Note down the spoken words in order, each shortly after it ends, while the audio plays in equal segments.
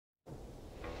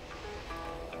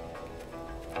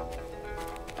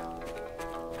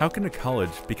How can a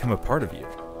college become a part of you?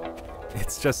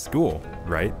 It's just school,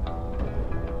 right?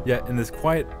 Yet in this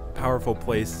quiet, powerful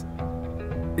place,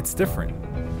 it's different.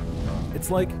 It's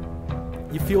like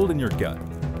you feel it in your gut.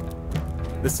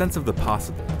 The sense of the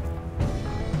possible.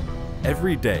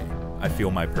 Every day, I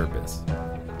feel my purpose.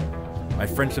 My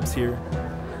friendships here.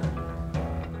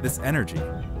 This energy.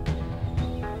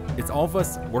 It's all of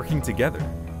us working together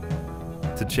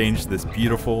to change this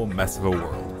beautiful mess of a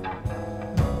world.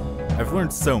 I've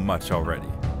learned so much already.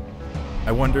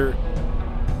 I wonder,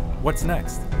 what's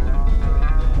next?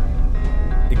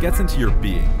 It gets into your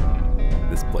being,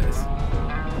 this place.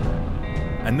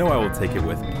 I know I will take it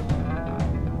with me,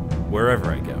 wherever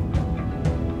I go.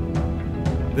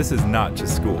 This is not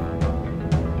just school.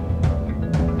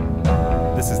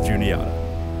 This is Juniata.